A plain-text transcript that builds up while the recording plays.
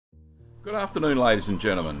Good afternoon, ladies and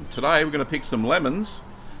gentlemen. Today we're going to pick some lemons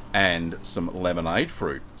and some lemonade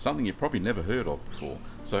fruit, something you've probably never heard of before.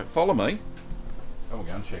 So follow me and we'll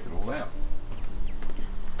go and check it all out.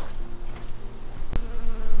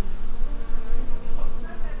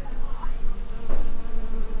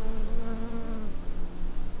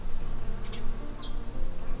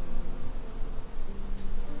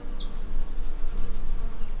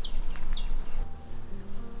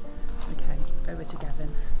 Okay, over to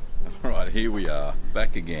Gavin. Right, here we are,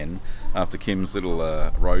 back again after Kim's little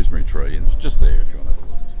rosemary tree. It's just there if you want to have a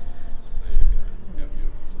look. There you go. How beautiful.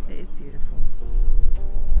 It is beautiful.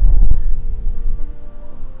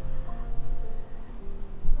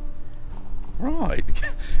 Right,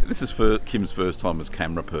 this is Kim's first time as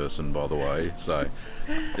camera person, by the way, so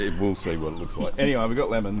we'll see what it looks like. Anyway, we've got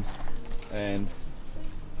lemons, and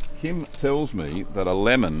Kim tells me that a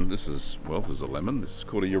lemon, this is a lemon, this is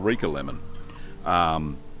called a Eureka Lemon.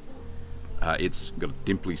 It's got a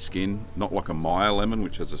dimply skin, not like a Maya lemon,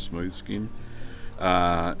 which has a smooth skin.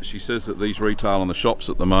 She says that these retail in the shops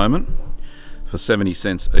at the moment for 70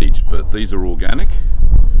 cents each, but these are organic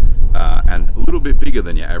and a little bit bigger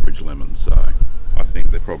than your average lemon, so I think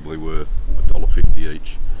they're probably worth $1.50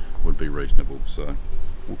 each, would be reasonable. So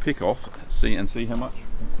we'll pick off, see how much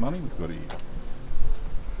money we've got here.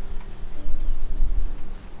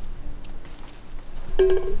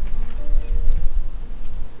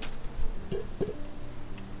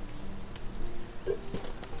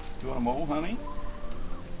 Do you want them all, honey? Do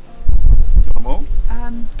you want them all?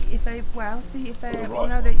 If they, well, see if they, The well,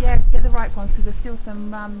 right no, yeah, get the right ones because there's still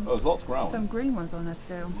some, Oh, there's lots growing. some green ones on there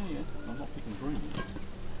still. Yeah, I'm not picking green ones.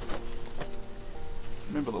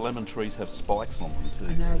 Remember the lemon trees have spikes on them too.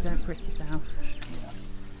 I know, don't prick yourself.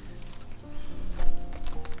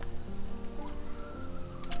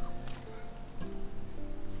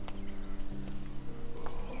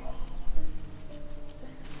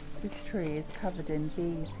 This tree is covered in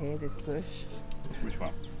bees here, this bush. Which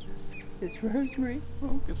one? It's rosemary.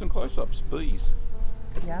 Well, get some close-ups. Bees.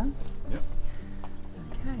 Yeah? Yep.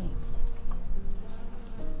 Okay.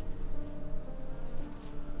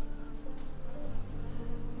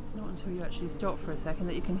 Not until you actually stop for a second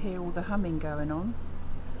that you can hear all the humming going on.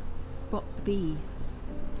 Spot the bees.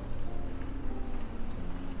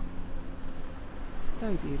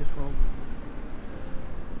 So beautiful.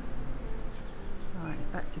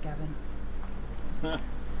 Right, back to Gavin. How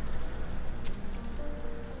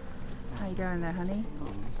you going there, honey?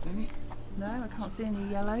 No, I can't see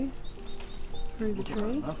any yellow through the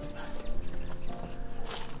tree.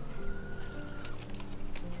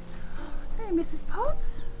 Hey, Mrs.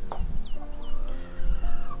 Potts.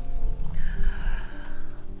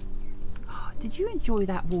 Oh, did you enjoy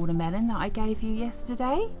that watermelon that I gave you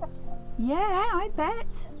yesterday? Yeah, I bet.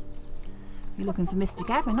 You're looking for Mr.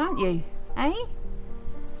 Gavin, aren't you? Eh?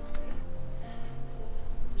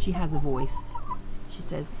 She has a voice. She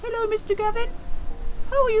says, "Hello, Mr. Gavin.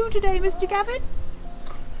 How are you today, Mr. Gavin?"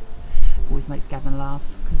 Always makes Gavin laugh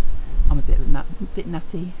because I'm a bit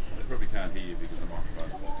nutty. They probably can't hear you because the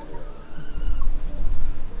microphone's not there.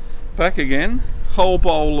 Back again. Whole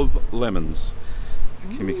bowl of lemons.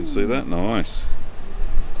 Kim, you can see that? Nice.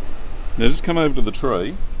 Now just come over to the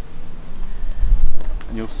tree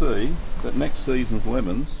and you'll see that next season's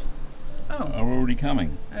lemons are already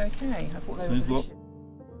coming. Okay, I thought they There's were. lots.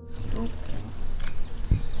 Oh.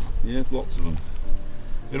 Yeah, there's lots of them.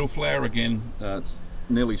 It'll flower again. It's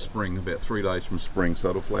nearly spring, about 3 days from spring,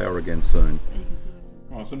 so it'll flower again soon. You can see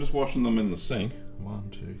Right, so I'm just washing them in the sink. 1,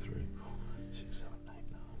 2, 3, 4, 5, 6, 7, 8,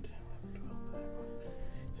 9, 10, 11, 12, 13, 14,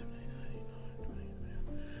 15, 16, 17, 18,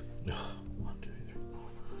 19, 20, 1, 2, 3, 4,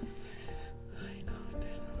 5, 8, 9,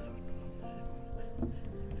 10, 11,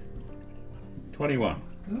 12, 21.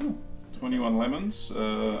 Ooh. 21 lemons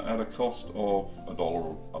at a cost of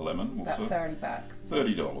 $1 a lemon. About $30.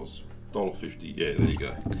 $30. $1.50. Yeah, there you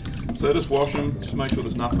go. So just wash them. Just make sure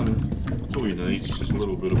there's nothing. That's all you need. It's just a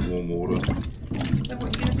little bit of warm water. So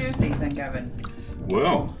what are you going to do with these then, Gavin?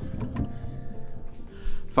 Well,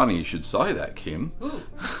 funny you should say that, Kim.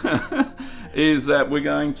 Is that we're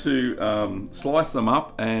going to slice them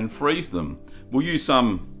up and freeze them. We'll use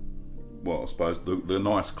some, well, I suppose the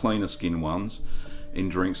nice cleaner skin ones in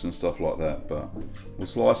drinks and stuff like that, but we'll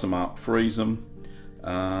slice them up, freeze them,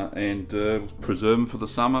 and preserve them for the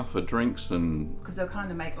summer for drinks. And because they'll kind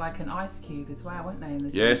of make like an ice cube as well, won't they? In the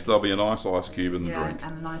yes, drink? there'll be a nice ice cube in the drink.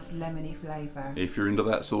 And a nice lemony flavour. If you're into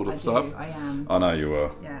that sort of stuff. I am. I know you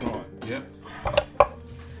are. Yeah. Right, yep.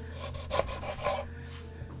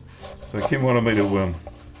 So Kim wanted me to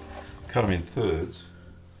cut them in thirds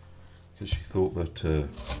because she thought that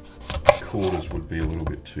quarters would be a little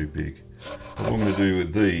bit too big. What I'm going to do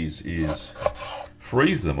with these is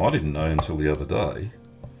freeze them. I didn't know until the other day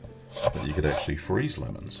that you could actually freeze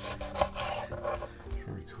lemons.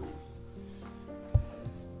 Very cool.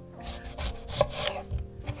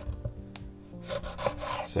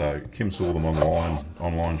 So Kim saw them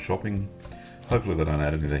online shopping. Hopefully they don't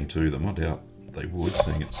add anything to them. I doubt they would,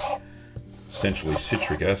 seeing it's essentially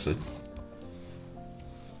citric acid.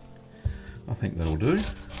 I think that'll do.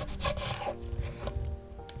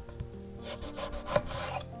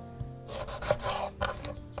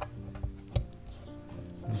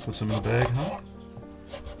 Put some in a bag, huh?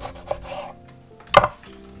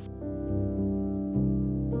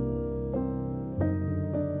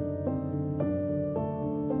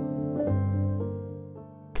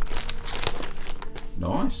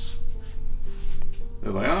 Nice.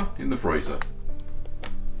 There they are, in the freezer.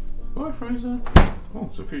 Bye, freezer. Oh,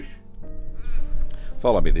 it's a fish.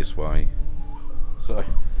 Follow me this way. So,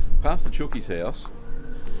 past the Chookie's house,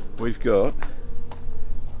 we've got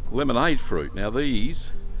lemonade fruit. Now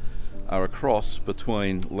these are a cross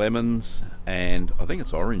between lemons and I think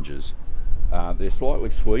it's oranges. They're slightly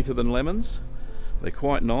sweeter than lemons. They're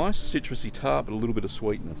quite nice, citrusy tart, but a little bit of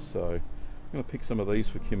sweetness. So I'm going to pick some of these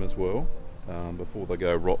for Kim as well before they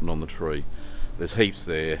go rotten on the tree. There's heaps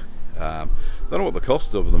there. Don't know what the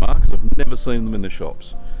cost of them are because I've never seen them in the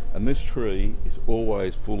shops. And this tree is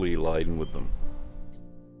always fully laden with them.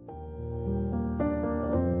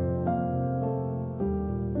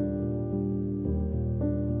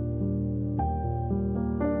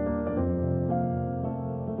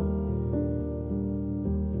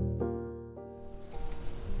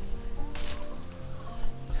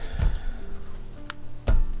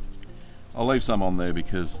 I'll leave some on there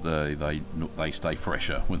because they stay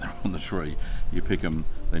fresher when they're on the tree. You pick them,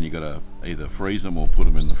 then you got to either freeze them or put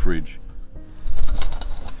them in the fridge.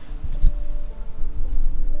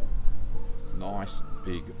 Nice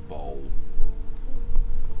big bowl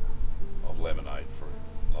of lemonade fruit,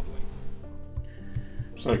 lovely.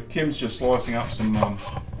 So Kim's just slicing up some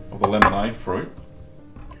of the lemonade fruit.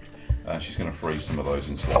 She's going to freeze some of those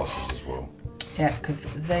in slices as well. Yeah, because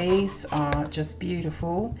these are just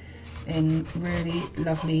beautiful in really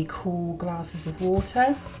lovely cool glasses of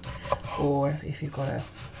water, or if you've got a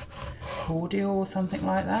cordial or something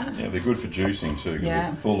like that. Yeah, they're good for juicing too, because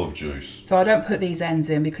they're full of juice. So I don't put these ends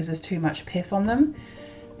in because there's too much pith on them.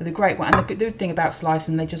 But the great one, and the good thing about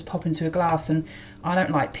slicing, they just pop into a glass, and I don't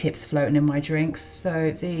like pips floating in my drinks. So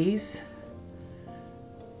these,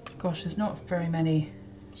 gosh, there's not very many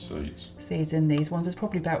seeds in these ones. There's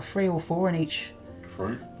probably about 3 or 4 in each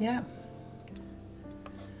fruit. Yeah.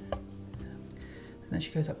 And then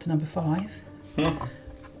she goes up to number 5.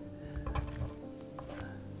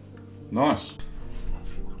 Nice.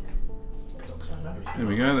 There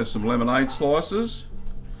we go, there's some lemonade slices.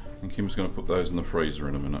 And Kim's going to put those in the freezer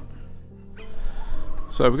in a minute.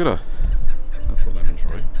 So we've got that's the lemon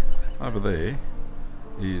tree. Over there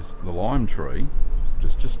is the lime tree,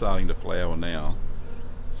 just starting to flower now.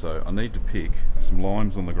 So I need to pick some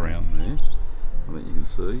limes on the ground there. I think you can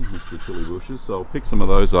see, it's the chili bushes. So I'll pick some of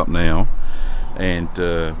those up now, and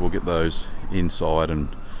we'll get those inside,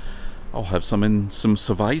 and I'll have some in some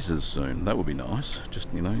cervezas soon. That would be nice.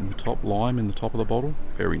 Just, you know, in the top, lime in the top of the bottle.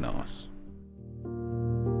 Very nice.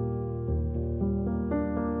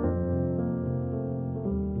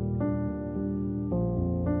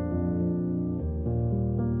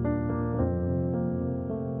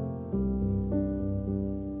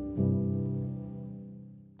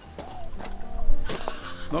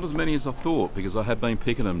 Not as many as I thought, because I have been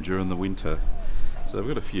picking them during the winter. So I've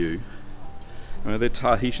got a few. They're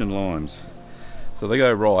Tahitian limes. So they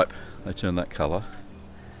go ripe, they turn that colour.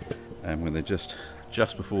 And when they're just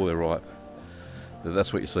before they're ripe,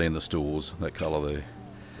 that's what you see in the stores, that colour there.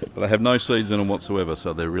 But they have no seeds in them whatsoever,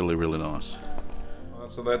 so they're really, really nice.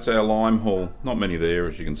 So that's our lime haul. Not many there,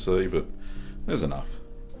 as you can see, but there's enough.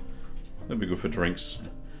 They'll be good for drinks.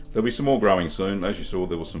 There'll be some more growing soon. As you saw,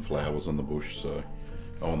 there were some flowers on the bush, so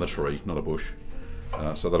on the tree, not a bush.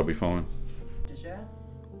 So that'll be fine.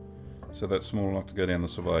 So that's small enough to go down the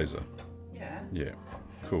cerveza? Yeah. Yeah,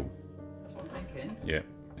 cool. That's what I'm thinking. Yeah.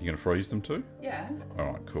 You going to freeze them too? Yeah.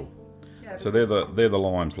 Alright, cool. Yeah, so they're the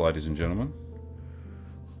limes, ladies and gentlemen.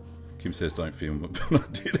 Kim says don't film it, but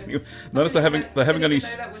I did anyway. Notice they haven't got any.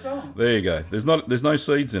 That was on. There you go. There's no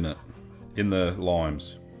seeds in it, in the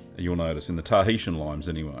limes. You'll notice in the Tahitian limes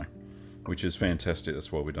anyway, which is fantastic.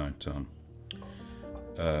 That's why we don't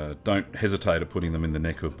hesitate at putting them in the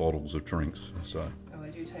neck of bottles of drinks. So. Oh, I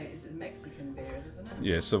do take. Is it Mexican beer, isn't it?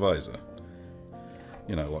 Yeah, cerveza.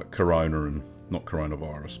 You know, like Corona and not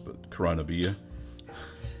coronavirus, but Corona beer.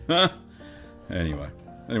 Anyway,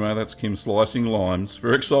 Anyway, that's Kim slicing limes.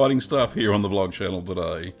 Very exciting stuff here on the vlog channel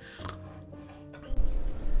today.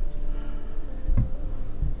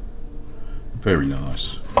 Very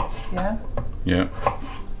nice. Yeah? Yeah.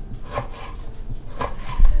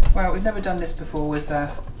 Well, we've never done this before with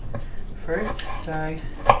fruit, so...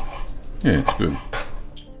 Yeah, it's good.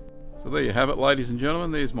 So there you have it, ladies and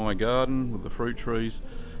gentlemen. There's my garden with the fruit trees.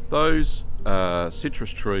 Those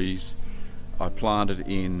citrus trees I planted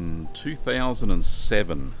in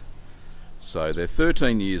 2007. So they're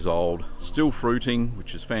 13 years old, still fruiting,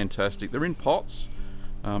 which is fantastic. They're in pots,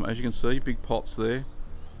 as you can see, big pots there,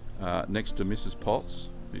 next to Mrs. Potts,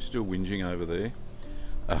 who's still whinging over there.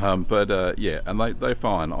 Yeah, and they're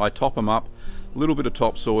fine. I top them up, a little bit of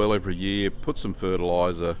topsoil every year, put some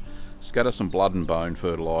fertiliser, scatter some blood and bone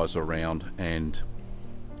fertiliser around, and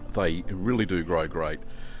they really do grow great.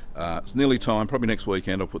 It's nearly time, probably next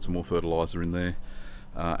weekend I'll put some more fertiliser in there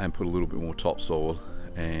and put a little bit more topsoil,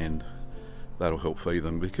 and that'll help feed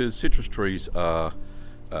them, because citrus trees are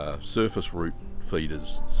surface root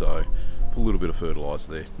feeders, so put a little bit of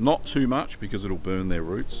fertiliser there. Not too much because it'll burn their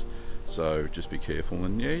roots, so just be careful,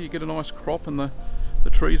 and yeah, you get a nice crop, and the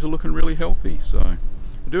trees are looking really healthy. So I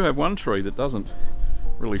do have one tree that doesn't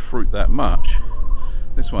really fruit that much.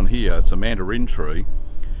 This one here, it's a mandarin tree.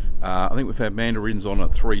 I think we've had mandarins on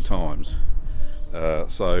it 3 times,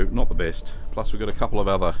 so not the best. Plus we've got a couple of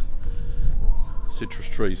other citrus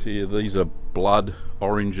trees here. These are blood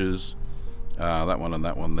oranges, that one and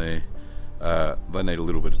that one there. They need a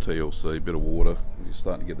little bit of TLC, a bit of water. You're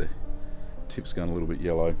starting to get the tips going a little bit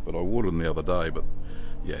yellow, but I watered them the other day, but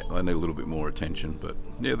yeah, they need a little bit more attention. But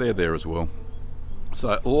yeah, they're there as well.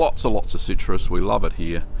 So lots and lots of citrus. We love it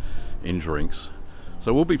here in Drinks.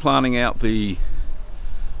 So we'll be planting out the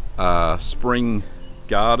spring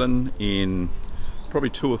garden in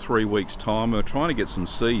probably 2 or 3 weeks time. We're trying to get some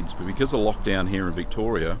seeds, but because of lockdown here in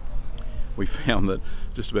Victoria, we found that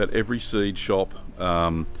just about every seed shop,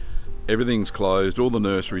 everything's closed, all the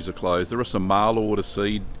nurseries are closed. There are some mail order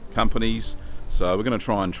seed companies, so we're going to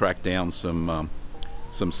try and track down some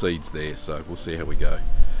seeds there. So we'll see how we go,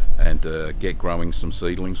 and get growing some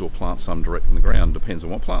seedlings or plant some direct in the ground, depends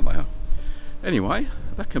on what plant they are. Anyway,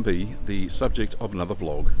 that can be the subject of another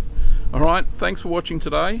vlog. Alright, thanks for watching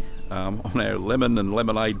today on our lemon and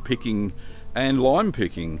lemonade picking and lime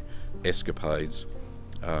picking escapades,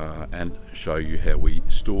 and show you how we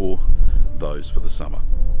store those for the summer.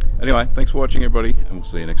 Anyway, thanks for watching everybody, and we'll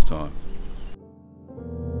see you next time.